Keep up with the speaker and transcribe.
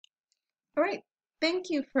All right, thank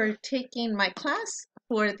you for taking my class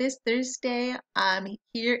for this Thursday.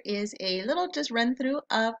 Here is a little just run through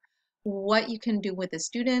of what you can do with the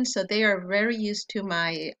students. So they are very used to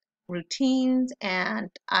my routines, and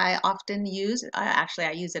I often use, actually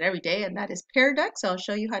I use it every day, and that is Pear Deck. So I'll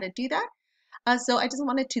show you how to do that. So I just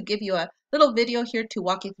wanted to give you a little video here to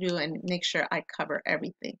walk you through and make sure I cover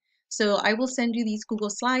everything. So I will send you these Google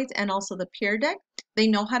Slides and also the Pear Deck. They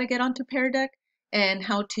know how to get onto Pear Deck and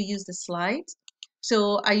how to use the slides.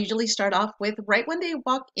 So I usually start off with right when they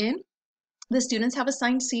walk in, the students have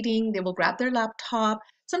assigned seating. They will grab their laptop.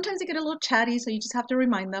 Sometimes they get a little chatty, so you just have to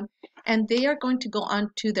remind them. And they are going to go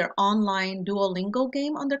on to their online Duolingo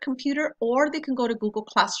game on their computer, or they can go to Google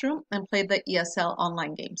Classroom and play the ESL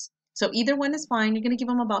online games. So either one is fine. You're going to give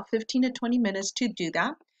them about 15 to 20 minutes to do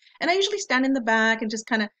that. And I usually stand in the back and just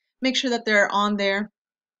kind of make sure that they're on there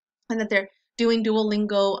and that they're doing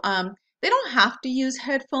Duolingo. They don't have to use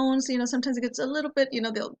headphones. Sometimes it gets a little bit,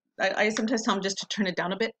 I sometimes tell them just to turn it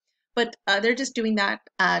down a bit, but they're just doing that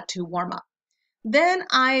to warm up. Then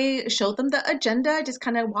I show them the agenda. I just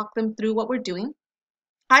kind of walk them through what we're doing.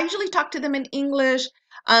 I usually talk to them in English.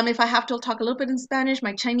 If I have to, I'll talk a little bit in Spanish.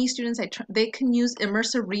 My Chinese students, they can use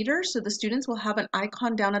immersive readers. So the students will have an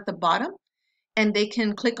icon down at the bottom and they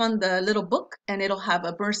can click on the little book and it'll have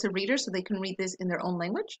a immersive reader so they can read this in their own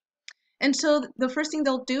language. And so the first thing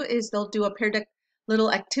they'll do is they'll do a Pear Deck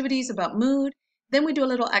little activities about mood. Then we do a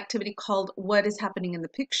little activity called What is Happening in the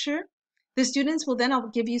Picture. The students will then, I'll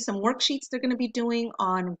give you some worksheets they're going to be doing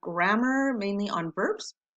on grammar, mainly on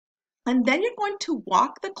verbs. And then you're going to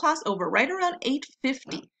walk the class over right around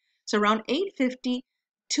 8:50. So around 8:50,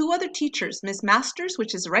 two other teachers, Miss Masters,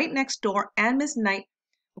 which is right next door, and Miss Knight,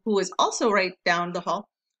 who is also right down the hall,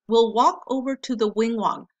 will walk over to the wing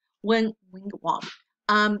wong. Wing wong.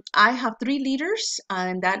 I have three leaders,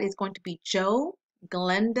 and that is going to be Joe,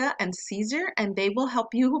 Glenda, and Caesar, and they will help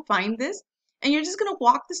you find this. And you're just going to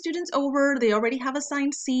walk the students over. They already have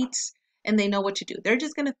assigned seats, and they know what to do. They're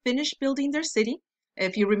just going to finish building their city.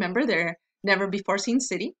 If you remember, their never before seen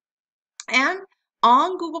city. And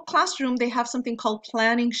on Google Classroom, they have something called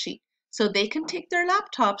planning sheet. So they can take their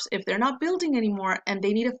laptops if they're not building anymore and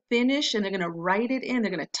they need to finish and they're going to write it in.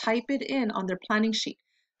 They're going to type it in on their planning sheet.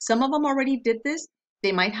 Some of them already did this.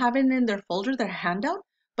 They might have it in their folder, their handout,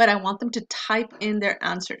 but I want them to type in their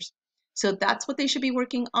answers. So that's what they should be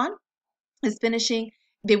working on, is finishing.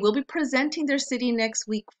 They will be presenting their city next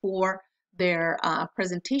week for their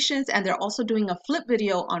presentations, and they're also doing a flip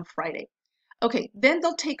video on Friday. Okay, then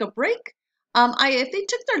they'll take a break. If they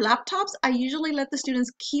took their laptops, I usually let the students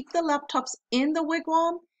keep the laptops in the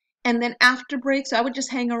wigwam, and then after break, so I would just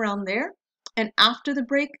hang around there. And after the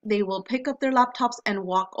break, they will pick up their laptops and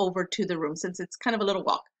walk over to the room since it's kind of a little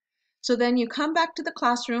walk. So then you come back to the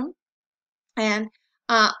classroom, and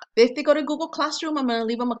if they go to Google Classroom, I'm going to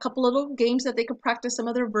leave them a couple little games that they could practice some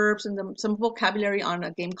of their verbs and some vocabulary on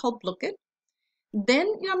a game called Look It.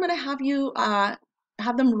 Then I'm going to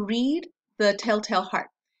have them read the Telltale Heart.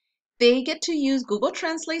 They get to use Google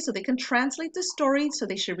Translate so they can translate the story, so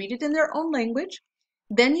they should read it in their own language.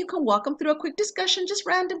 Then you can walk them through a quick discussion, just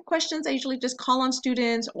random questions. I usually just call on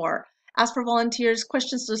students or ask for volunteers,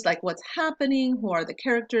 questions just like what's happening, who are the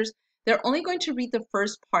characters. They're only going to read the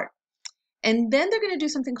first part. And then they're going to do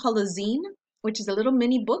something called a zine, which is a little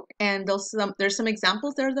mini book, and there's some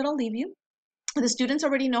examples there that I'll leave you. The students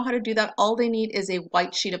already know how to do that. All they need is a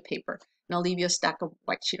white sheet of paper, and I'll leave you a stack of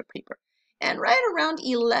white sheet of paper. And right around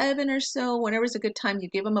 11 or so, whenever is a good time, you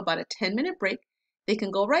give them about a 10-minute break. They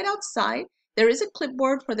can go right outside. There is a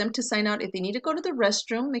clipboard for them to sign out if they need to go to the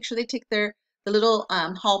restroom. Make sure they take the little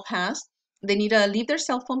hall pass. They need to leave their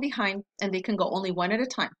cell phone behind, and they can go only one at a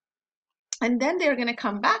time. And then they're going to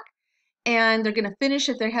come back and they're going to finish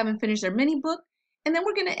if they haven't finished their mini book. And then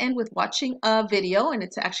we're going to end with watching a video, and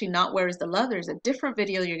it's actually not Where is the Love? There's a different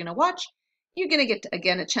video you're going to watch. You're going to get,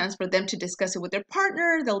 again, a chance for them to discuss it with their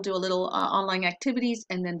partner. They'll do a little online activities,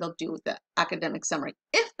 and then they'll do the academic summary.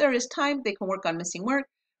 If there is time, they can work on missing work,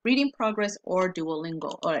 reading progress, or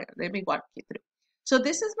Duolingo. All right, let me walk you through. So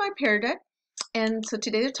this is my Pear Deck. And so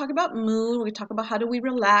today they're talking about mood. We talk about how do we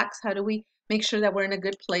relax, how do we make sure that we're in a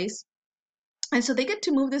good place. And so they get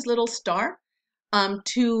to move this little star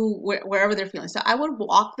to wherever they're feeling. So I would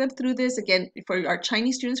walk them through this again for our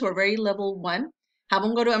Chinese students who are very level 1. Have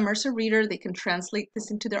them go to immersive reader. They can translate this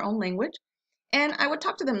into their own language. And I would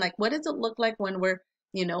talk to them like, what does it look like when we're,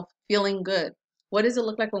 feeling good? What does it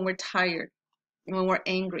look like when we're tired? When we're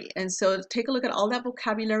angry? And so take a look at all that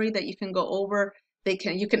vocabulary that you can go over.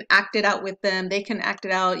 You can act it out with them. They can act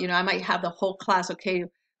it out. I might have the whole class, okay,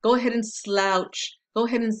 go ahead and slouch. Go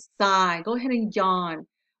ahead and sigh. Go ahead and yawn.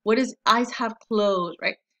 What is eyes have closed,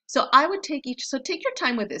 right? So I would take take your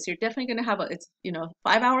time with this. You're definitely going to have it's,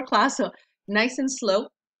 5-hour class, so nice and slow.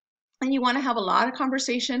 And you want to have a lot of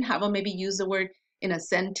conversation, have them maybe use the word in a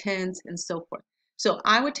sentence and so forth. So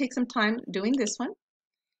I would take some time doing this one.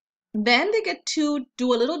 Then they get to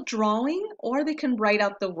do a little drawing or they can write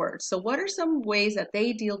out the words. So what are some ways that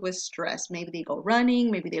they deal with stress? Maybe they go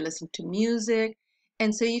running, maybe they listen to music.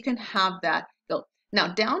 And so you can have that go.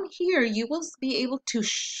 Now down here, you will be able to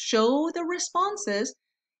show the responses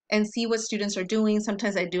and see what students are doing.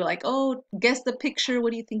 Sometimes I do like, oh, guess the picture.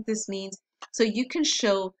 What do you think this means? So you can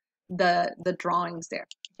show the drawings there.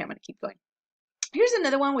 Okay, I'm gonna keep going. Here's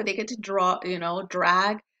another one where they get to draw,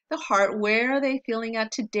 drag the heart. Where are they feeling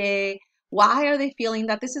at today? Why are they feeling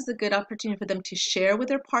that? This is a good opportunity for them to share with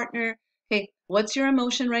their partner. Hey, what's your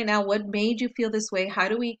emotion right now? What made you feel this way? How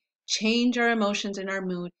do we change our emotions and our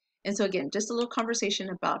mood? And so again, just a little conversation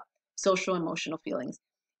about social emotional feelings.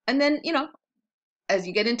 And then, as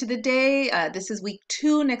you get into the day, this is week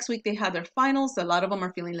 2. Next week they have their finals. A lot of them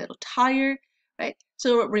are feeling a little tired, right?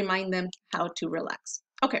 So remind them how to relax.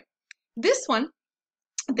 Okay, this one,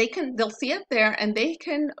 they'll see it there and they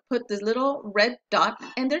can put this little red dot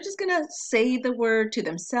and they're just gonna say the word to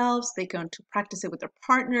themselves. They're going to practice it with their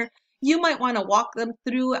partner. You might want to walk them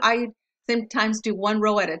through. I sometimes do one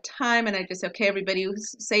row at a time and I just, okay, everybody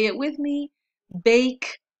say it with me.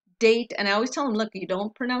 Bake, date, and I always tell them, look, you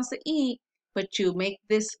don't pronounce the E, but you make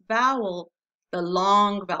this vowel the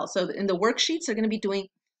long vowel. So in the worksheets, they're going to be doing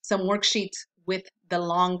some worksheets with the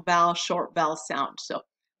long vowel, short vowel sound. So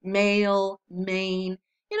male, main,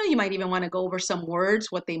 you might even want to go over some words,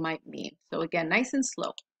 what they might mean. So again, nice and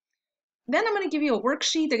slow. Then I'm going to give you a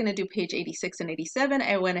worksheet. They're going to do page 86 and 87.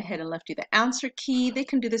 I went ahead and left you the answer key. They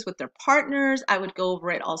can do this with their partners. I would go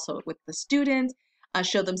over it also with the students,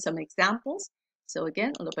 show them some examples. So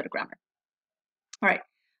again, a little bit of grammar. All right.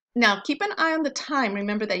 Now, keep an eye on the time.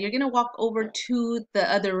 Remember that you're going to walk over to the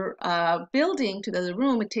other building, to the other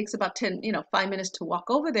room. It takes about 5 minutes to walk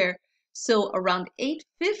over there. So around 8:50,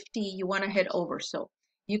 you want to head over. So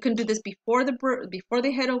you can do this before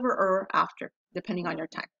they head over or after, depending on your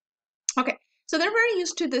time. Okay, so they're very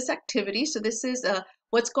used to this activity. So this is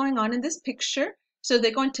what's going on in this picture. So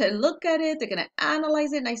they're going to look at it. They're going to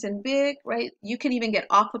analyze it nice and big, right? You can even get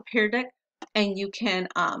off a Pear Deck and you can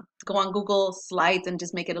go on Google Slides and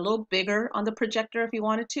just make it a little bigger on the projector if you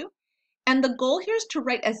wanted to. And the goal here is to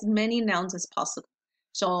write as many nouns as possible.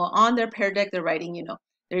 So on their Pear Deck, they're writing,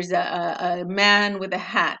 there's a man with a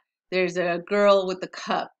hat. There's a girl with a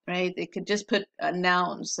cup, right? They could just put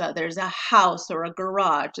nouns. There's a house or a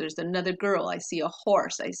garage. There's another girl. I see a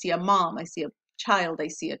horse. I see a mom. I see a child. I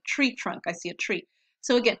see a tree trunk. I see a tree.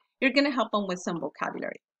 So again, you're going to help them with some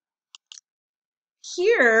vocabulary.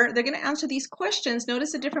 Here, they're going to answer these questions.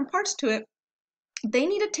 Notice the different parts to it. They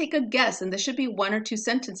need to take a guess, and this should be 1 or 2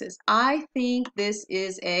 sentences. I think this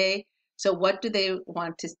is a, so what do they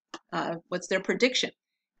want to, what's their prediction?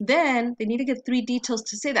 Then they need to give 3 details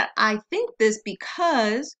to say that. I think this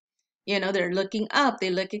because, they're looking up, they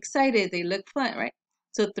look excited, they look fun, right?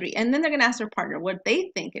 So 3. And then they're going to ask their partner what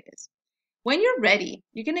they think it is. When you're ready,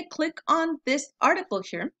 you're going to click on this article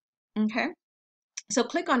here, okay? So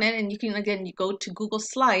click on it and you can, again, you go to Google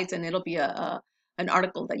Slides and it'll be an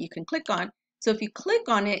article that you can click on. So if you click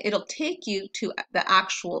on it, it'll take you to the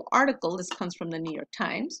actual article. This comes from the New York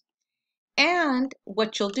Times. And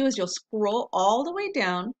what you'll do is you'll scroll all the way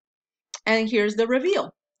down and here's the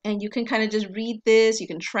reveal. And you can kind of just read this, you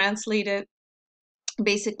can translate it.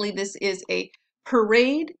 Basically, this is a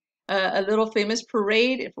parade, a little famous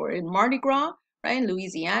parade in Mardi Gras, right, in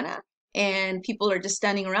Louisiana. And people are just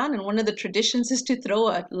standing around. And one of the traditions is to throw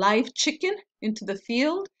a live chicken into the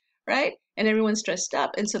field, right? And everyone's dressed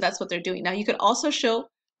up. And so that's what they're doing. Now, you could also show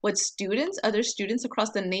what other students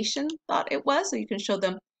across the nation thought it was. So you can show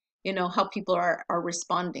them, how people are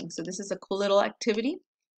responding. So this is a cool little activity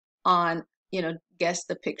on, guess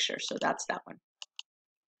the picture. So that's that one.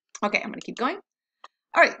 Okay, I'm going to keep going.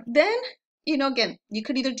 All right, then, again, you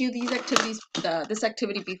could either do these activities, this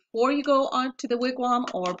activity before you go on to the wigwam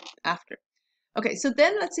or after. Okay, so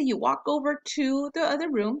then let's say you walk over to the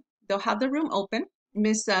other room. They'll have the room open.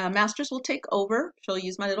 Miss Masters will take over. She'll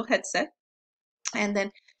use my little headset. And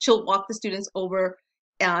then she'll walk the students over.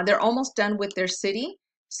 They're almost done with their city.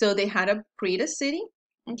 So they had to create a city.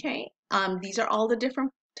 Okay, these are all the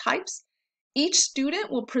different types. Each student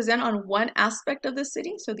will present on one aspect of the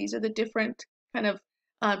city. So these are the different kind of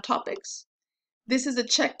topics. This is a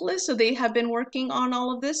checklist, so they have been working on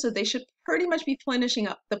all of this, so they should pretty much be finishing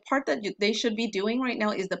up. The part that they should be doing right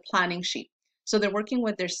now is the planning sheet. So they're working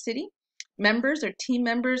with their city members, their team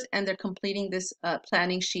members, and they're completing this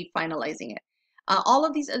planning sheet, finalizing it. All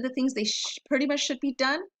of these other things, they pretty much should be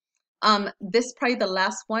done. This is probably the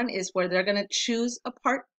last one is where they're going to choose a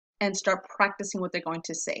part and start practicing what they're going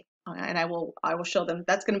to say. And I will show them.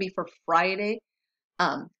 That's going to be for Friday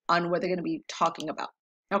on what they're going to be talking about.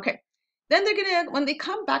 Okay. Then they're going to, when they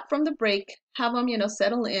come back from the break, have them,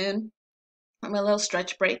 settle in, have a little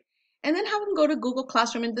stretch break, and then have them go to Google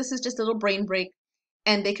Classroom. And this is just a little brain break.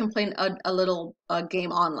 And they can play a little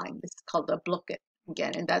game online. This is called the Blook It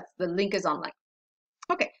again. And that's the link is online.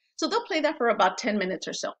 Okay. So they'll play that for about 10 minutes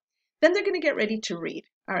or so. Then they're going to get ready to read.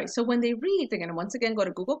 All right. So when they read, they're going to once again go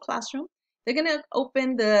to Google Classroom. They're going to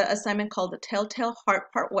open the assignment called the Telltale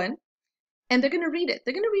Heart Part 1. And they're going to read it.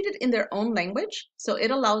 They're going to read it in their own language. So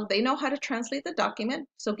it allows, they know how to translate the document.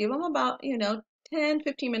 So give them about, 10,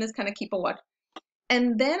 15 minutes, kind of keep a watch.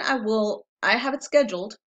 And then I have it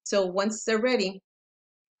scheduled. So once they're ready,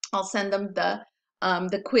 I'll send them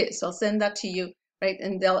the quiz. So I'll send that to you, right?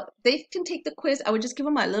 And they can take the quiz. I would just give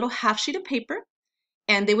them a little half sheet of paper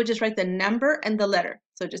and they would just write the number and the letter.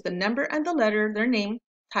 So just the number and the letter, their name,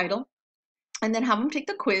 title, and then have them take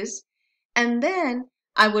the quiz. And then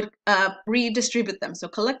I would redistribute them. So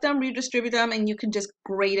collect them, redistribute them, and you can just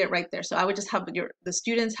grade it right there. So I would just have the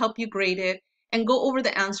students help you grade it and go over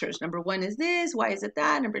the answers. Number 1 is this, why is it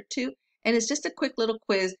that? Number 2, and it's just a quick little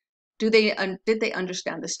quiz. Did they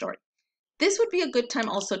understand the story? This would be a good time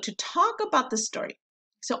also to talk about the story.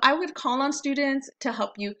 So I would call on students to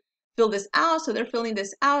help you fill this out. So they're filling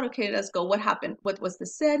this out. Okay, let's go. What happened? What was the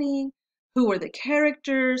setting? Who were the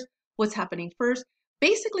characters? What's happening first?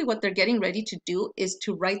 Basically, what they're getting ready to do is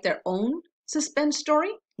to write their own suspense story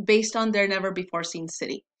based on their never before seen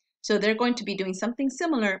city. So they're going to be doing something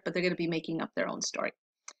similar, but they're going to be making up their own story.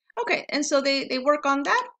 Okay, and so they work on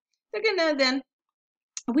that. They're going to then,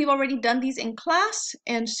 we've already done these in class,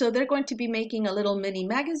 and so they're going to be making a little mini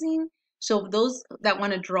magazine. So those that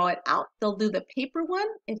want to draw it out, they'll do the paper one.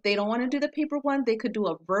 If they don't want to do the paper one, they could do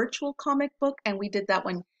a virtual comic book, and we did that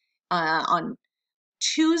one on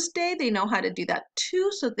Tuesday. They know how to do that too,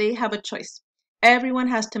 so they have a choice. Everyone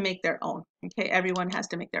has to make their own. Okay, everyone has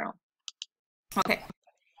to make their own. Okay,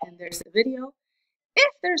 and there's the video.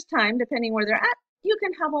 If there's time, depending where they're at, you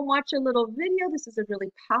can have them watch a little video. This is a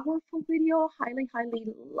really powerful video. Highly,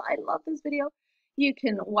 I love this video. You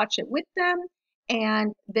can watch it with them,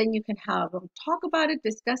 and then you can have them talk about it,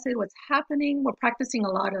 discuss it, what's happening. We're practicing a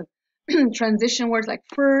lot of transition words like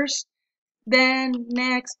first, then,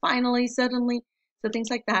 next, finally, suddenly, so things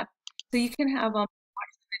like that. So you can have them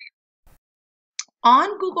watch the video.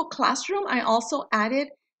 On Google Classroom, I also added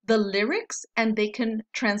the lyrics and they can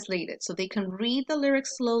translate it. So they can read the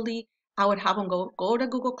lyrics slowly. I would have them go to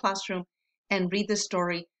Google Classroom and read the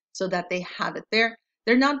story so that they have it there.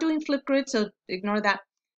 They're not doing Flipgrid, so ignore that.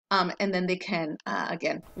 And then they can,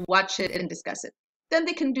 again, watch it and discuss it. Then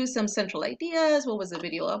they can do some central ideas. What was the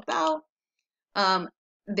video about?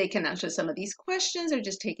 They can answer some of these questions. They're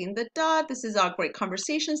just taking the dot. This is our great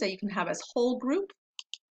conversations that you can have as whole group.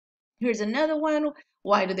 Here's another one.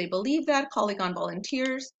 Why do they believe that? Calling on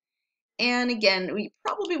volunteers. And again, we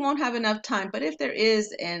probably won't have enough time, but if there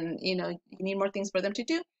is, and you need more things for them to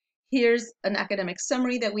do, here's an academic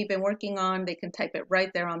summary that we've been working on. They can type it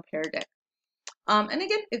right there on Pear Deck. And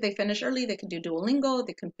again, if they finish early, they can do Duolingo.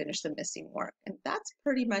 They can finish the missing work, and that's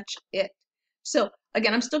pretty much it. So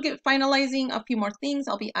again, I'm still finalizing a few more things.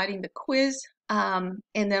 I'll be adding the quiz, and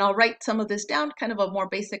then I'll write some of this down, kind of a more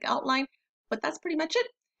basic outline, but that's pretty much it.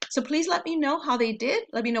 So please let me know how they did.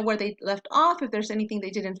 Let me know where they left off, if there's anything they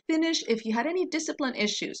didn't finish, if you had any discipline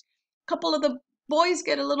issues. A couple of the boys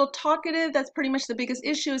get a little talkative. That's pretty much the biggest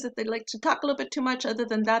issue, is that they like to talk a little bit too much. Other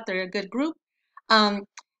than that, they're a good group.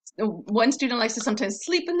 One student likes to sometimes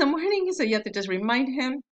sleep in the morning, so you have to just remind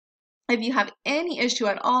him. If you have any issue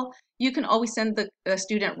at all, you can always send the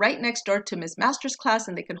student right next door to Ms. Master's class,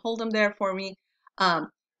 and they can hold them there for me,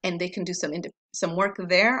 and they can do some work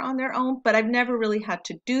there on their own. But I've never really had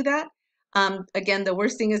to do that. Again, the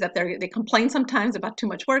worst thing is that they complain sometimes about too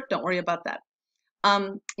much work. Don't worry about that.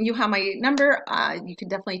 You have my number. You can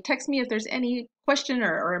definitely text me if there's any question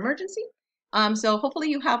or emergency. So hopefully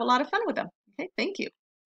you have a lot of fun with them. Okay, thank you.